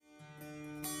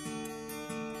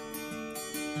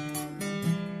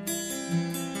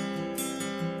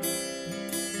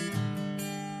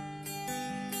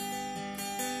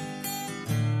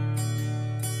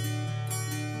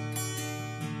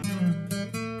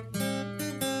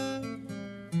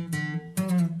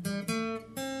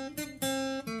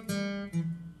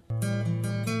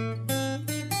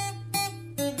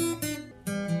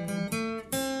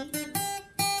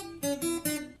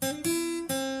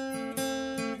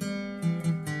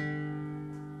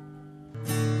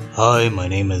Hi, my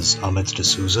name is Amit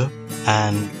D'Souza,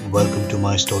 and welcome to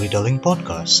my storytelling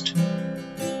podcast.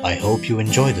 I hope you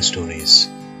enjoy the stories.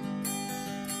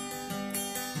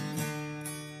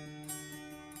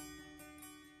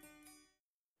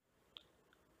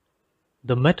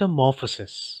 The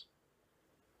Metamorphosis.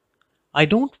 I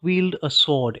don't wield a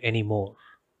sword anymore.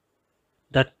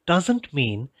 That doesn't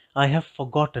mean I have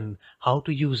forgotten how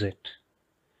to use it,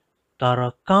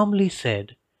 Tara calmly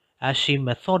said as she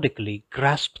methodically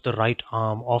grasped the right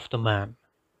arm of the man.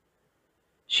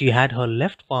 She had her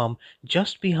left palm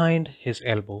just behind his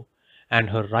elbow and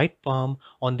her right palm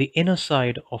on the inner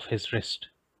side of his wrist.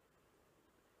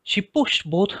 She pushed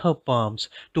both her palms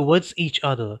towards each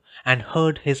other and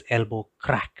heard his elbow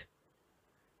crack.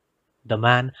 The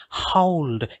man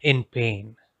howled in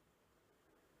pain.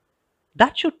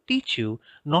 That should teach you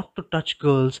not to touch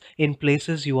girls in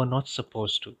places you are not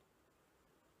supposed to.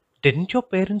 Didn't your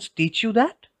parents teach you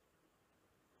that?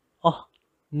 Oh,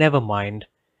 never mind.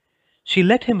 She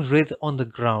let him writhe on the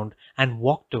ground and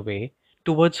walked away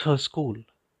towards her school.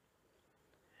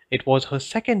 It was her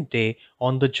second day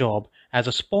on the job as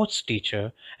a sports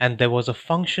teacher, and there was a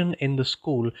function in the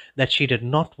school that she did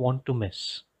not want to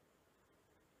miss.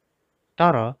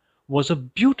 Tara was a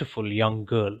beautiful young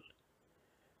girl.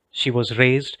 She was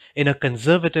raised in a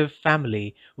conservative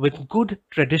family with good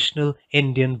traditional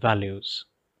Indian values.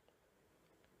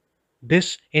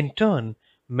 This, in turn,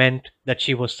 meant that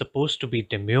she was supposed to be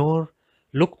demure,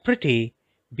 look pretty,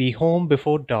 be home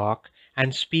before dark,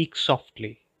 and speak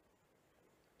softly.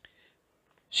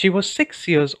 She was 6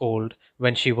 years old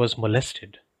when she was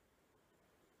molested.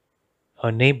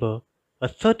 Her neighbor, a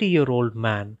 30-year-old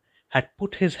man, had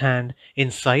put his hand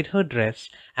inside her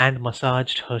dress and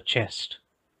massaged her chest.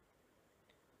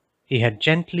 He had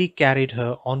gently carried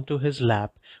her onto his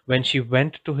lap when she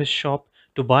went to his shop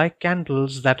to buy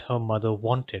candles that her mother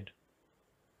wanted.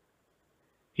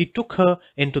 He took her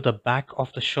into the back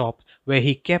of the shop where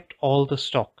he kept all the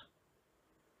stock.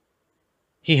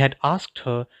 He had asked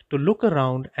her to look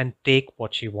around and take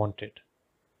what she wanted.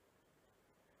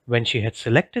 When she had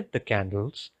selected the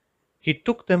candles, he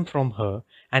took them from her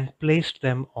and placed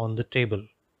them on the table.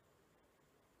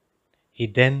 He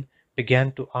then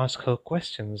began to ask her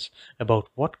questions about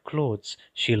what clothes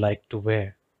she liked to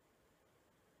wear.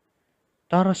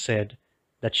 Tara said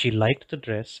that she liked the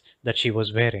dress that she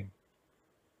was wearing.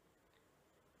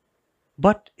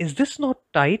 "But is this not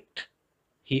tight?"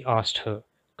 he asked her,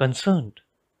 concerned.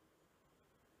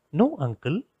 "No,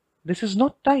 uncle, this is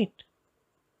not tight."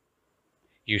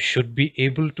 "You should be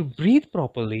able to breathe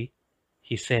properly,"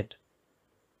 he said.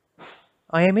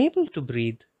 "I am able to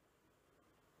breathe."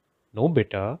 "No,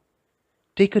 beta.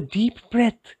 Take a deep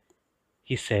breath,"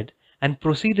 he said, and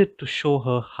proceeded to show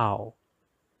her how.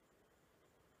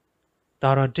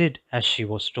 Tara did as she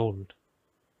was told.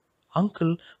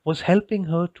 Uncle was helping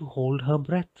her to hold her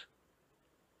breath.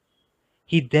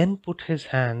 He then put his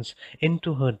hands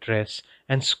into her dress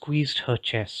and squeezed her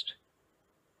chest.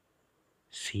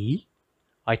 "See,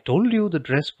 I told you the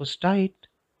dress was tight.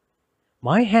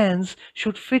 My hands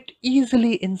should fit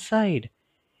easily inside,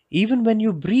 even when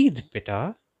you breathe,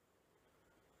 beta."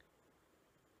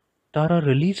 Tara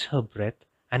released her breath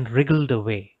and wriggled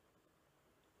away.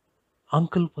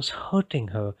 Uncle was hurting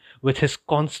her with his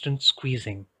constant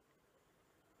squeezing.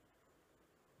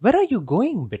 "Where are you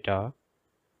going, beta?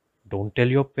 Don't tell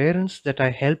your parents that I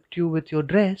helped you with your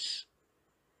dress.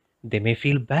 They may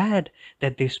feel bad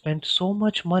that they spent so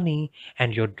much money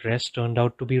and your dress turned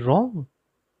out to be wrong.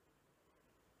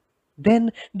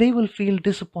 Then they will feel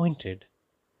disappointed."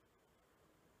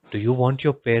 "Do you want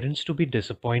your parents to be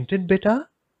disappointed, beta?"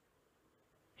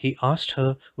 he asked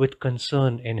her with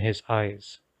concern in his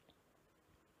eyes.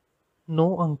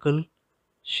 "No, uncle,"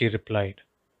 she replied.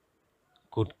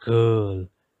 "Good girl.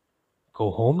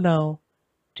 Go home now.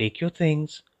 Take your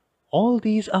things. All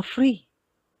these are free.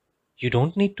 You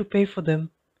don't need to pay for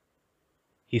them,"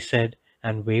 he said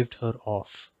and waved her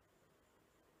off.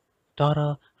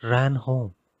 Tara ran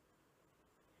home.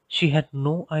 She had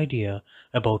no idea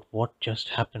about what just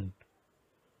happened.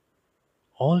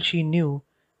 All she knew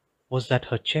was that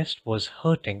her chest was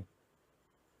hurting.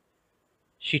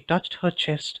 She touched her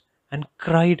chest and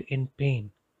cried in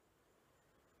pain.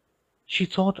 She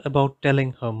thought about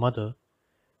telling her mother,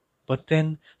 but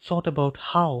then thought about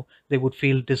how they would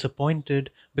feel disappointed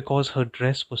because her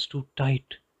dress was too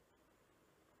tight.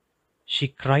 She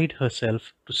cried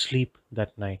herself to sleep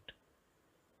that night.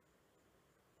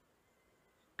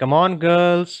 "Come on,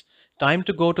 girls, time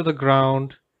to go to the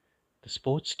ground," the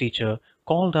sports teacher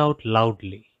called out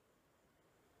loudly.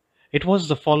 It was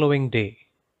the following day.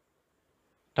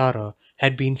 Tara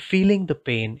had been feeling the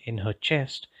pain in her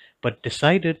chest, but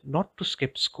decided not to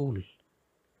skip school.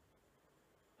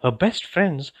 Her best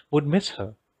friends would miss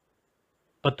her,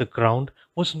 but the ground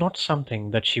was not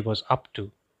something that she was up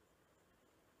to.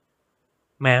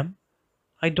 "Ma'am,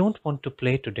 I don't want to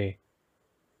play today."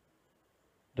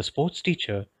 The sports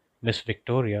teacher, Miss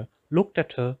Victoria, looked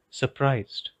at her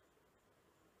surprised.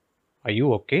 "Are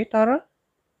you okay, Tara?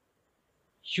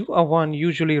 You are one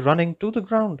usually running to the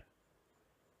ground."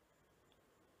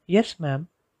 "Yes, ma'am.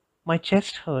 My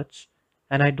chest hurts,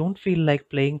 and I don't feel like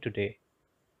playing today,"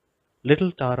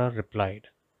 little Tara replied.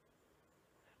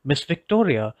 Miss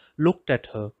Victoria looked at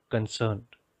her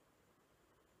concerned.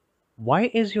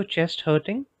 "Why is your chest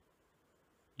hurting?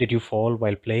 Did you fall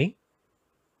while playing?"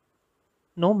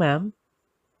 "No, ma'am,"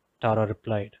 Tara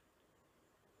replied.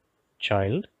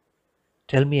 "Child,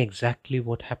 tell me exactly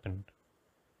what happened.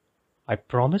 I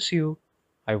promise you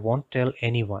I won't tell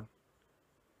anyone.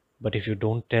 But if you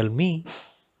don't tell me,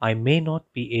 I may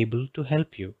not be able to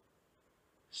help you,"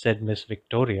 said Miss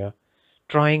Victoria,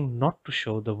 trying not to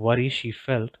show the worry she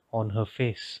felt on her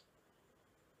face.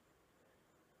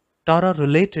 Tara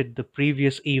related the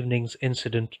previous evening's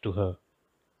incident to her.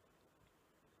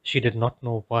 She did not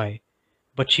know why,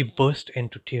 but she burst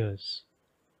into tears.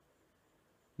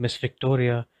 Miss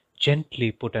Victoria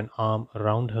gently put an arm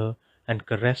around her and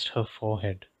caressed her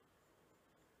forehead.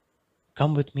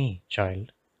 "Come with me,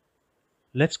 child.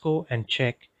 Let's go and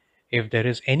check if there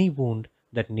is any wound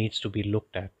that needs to be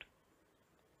looked at."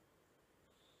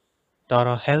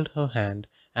 Tara held her hand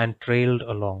and trailed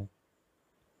along.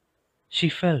 She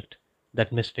felt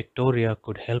that Miss Victoria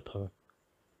could help her.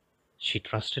 She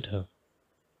trusted her.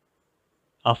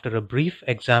 After a brief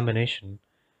examination,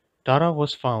 Tara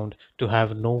was found to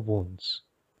have no wounds.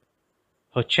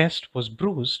 Her chest was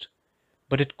bruised,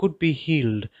 but it could be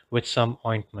healed with some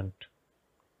ointment.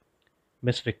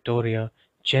 Miss Victoria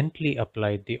gently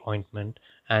applied the ointment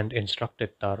and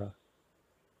instructed Tara,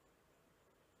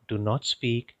 "Do not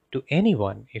speak to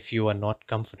anyone if you are not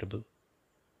comfortable.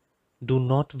 Do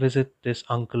not visit this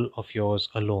uncle of yours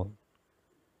alone.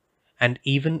 And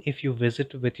even if you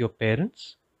visit with your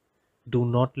parents, do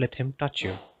not let him touch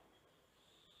you."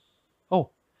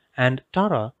 "Oh, and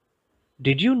Tara,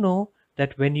 did you know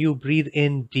that when you breathe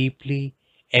in deeply,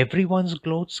 everyone's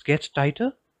clothes get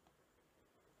tighter?"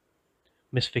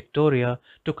 Miss Victoria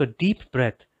took a deep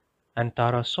breath, and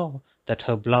Tara saw that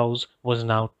her blouse was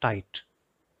now tight.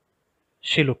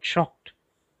 She looked shocked.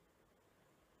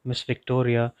 Miss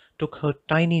Victoria took her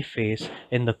tiny face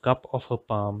in the cup of her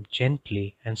palm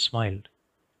gently and smiled.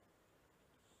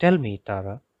 "Tell me,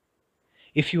 Tara,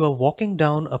 if you are walking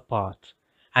down a path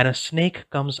and a snake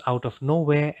comes out of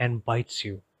nowhere and bites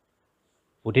you,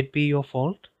 would it be your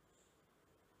fault?"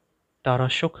 Tara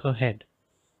shook her head.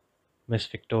 Miss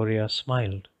Victoria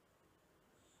smiled.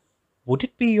 "Would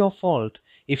it be your fault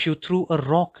if you threw a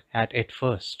rock at it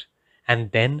first,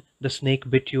 and then the snake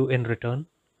bit you in return?"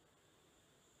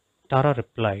 Tara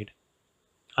replied,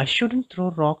 "I shouldn't throw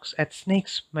rocks at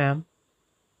snakes, ma'am."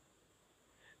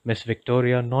 Miss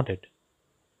Victoria nodded.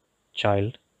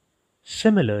 "Child,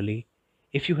 similarly,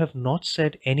 if you have not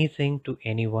said anything to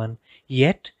anyone,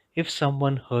 yet if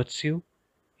someone hurts you,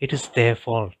 it is their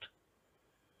fault.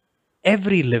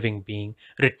 Every living being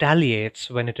retaliates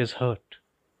when it is hurt.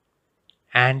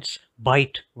 Ants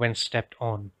bite when stepped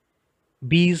on.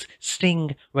 Bees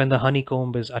sting when the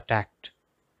honeycomb is attacked.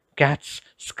 Cats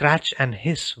scratch and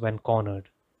hiss when cornered.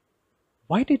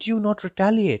 Why did you not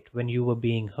retaliate when you were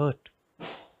being hurt?"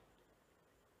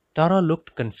 Tara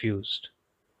looked confused.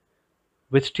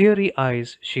 With teary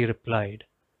eyes, she replied,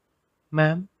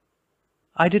 "Ma'am,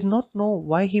 I did not know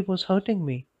why he was hurting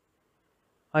me.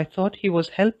 I thought he was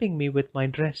helping me with my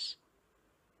dress."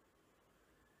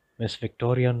 Miss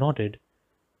Victoria nodded,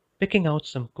 picking out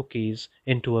some cookies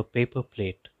into a paper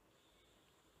plate.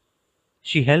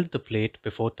 She held the plate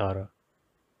before Tara.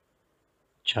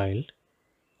 "Child,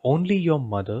 only your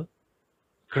mother,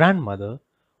 grandmother,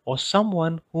 or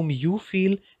someone whom you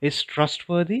feel is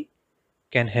trustworthy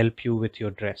can help you with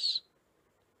your dress.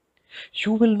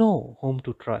 You will know whom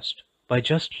to trust by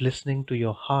just listening to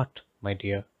your heart, my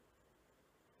dear.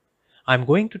 I'm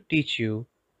going to teach you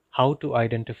how to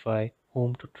identify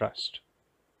whom to trust.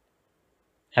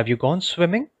 Have you gone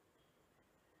swimming?"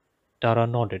 Tara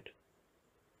nodded.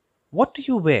 "What do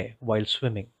you wear while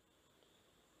swimming?"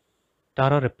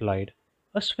 Tara replied,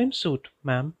 "A swimsuit,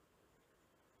 ma'am."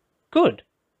 "Good.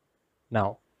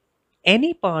 Now,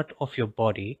 any part of your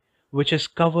body which is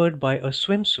covered by a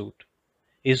swimsuit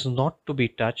is not to be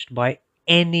touched by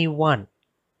anyone,"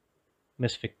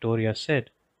 Miss Victoria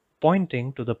said,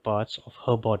 pointing to the parts of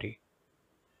her body.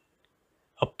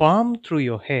 "A palm through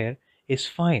your hair is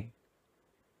fine.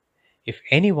 If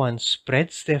anyone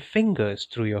spreads their fingers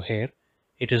through your hair,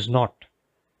 it is not,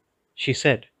 she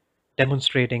said,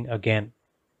 demonstrating again.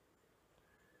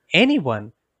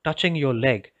 Anyone touching your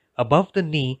leg above the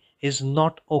knee is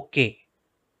not okay.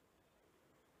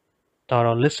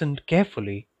 Tara listened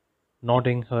carefully,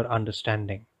 nodding her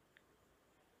understanding.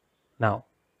 Now,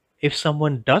 if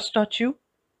someone does touch you,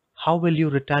 how will you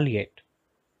retaliate?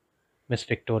 Miss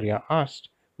Victoria asked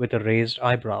with a raised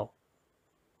eyebrow.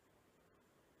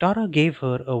 Tara gave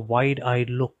her a wide-eyed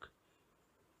look.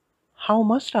 How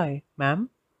must I, ma'am?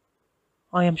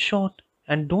 I am short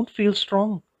and don't feel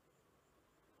strong.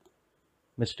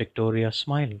 Miss Victoria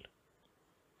smiled.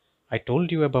 I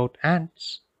told you about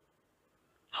ants.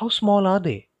 How small are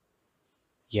they?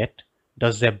 Yet,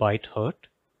 does their bite hurt?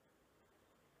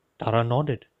 Tara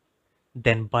nodded.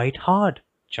 Then bite hard,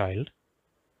 child.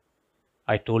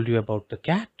 I told you about the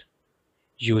cat.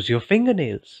 Use your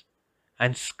fingernails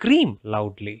and scream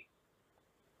loudly.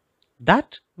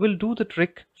 That will do the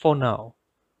trick for now.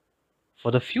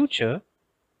 For the future,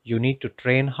 you need to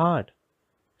train hard,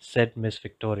 said Miss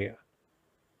Victoria.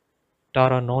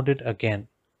 Tara nodded again.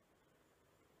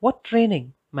 What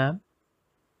training, ma'am?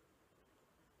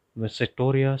 Miss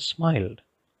Victoria smiled.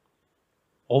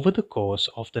 Over the course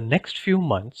of the next few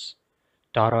months,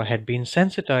 Tara had been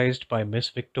sensitized by Miss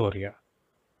Victoria.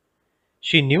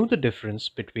 She knew the difference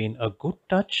between a good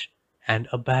touch and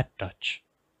a bad touch.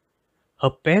 Her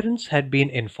parents had been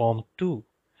informed too,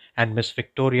 and Miss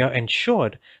Victoria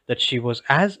ensured that she was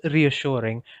as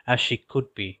reassuring as she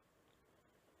could be.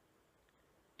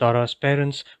 Tara's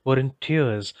parents were in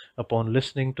tears upon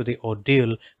listening to the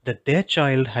ordeal that their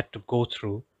child had to go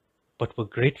through, but were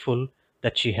grateful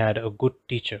that she had a good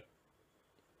teacher.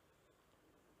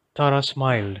 Tara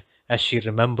smiled as she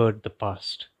remembered the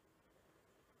past.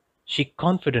 She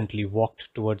confidently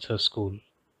walked towards her school.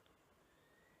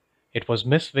 It was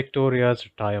Miss Victoria's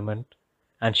retirement,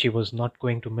 and she was not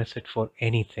going to miss it for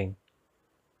anything.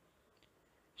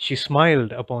 She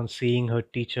smiled upon seeing her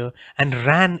teacher and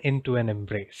ran into an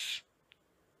embrace.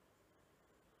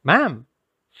 Ma'am,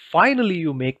 finally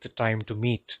you make the time to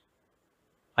meet.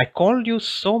 I called you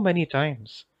so many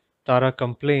times, Tara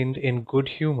complained in good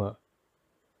humor.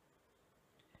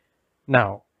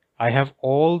 Now, I have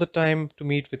all the time to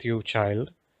meet with you,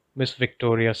 child, Miss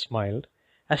Victoria smiled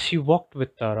as she walked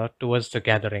with Tara towards the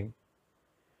gathering.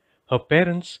 Her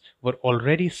parents were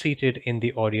already seated in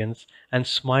the audience and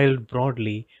smiled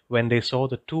broadly when they saw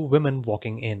the two women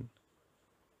walking in.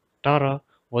 Tara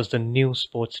was the new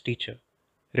sports teacher,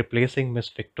 replacing Miss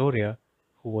Victoria,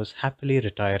 who was happily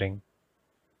retiring.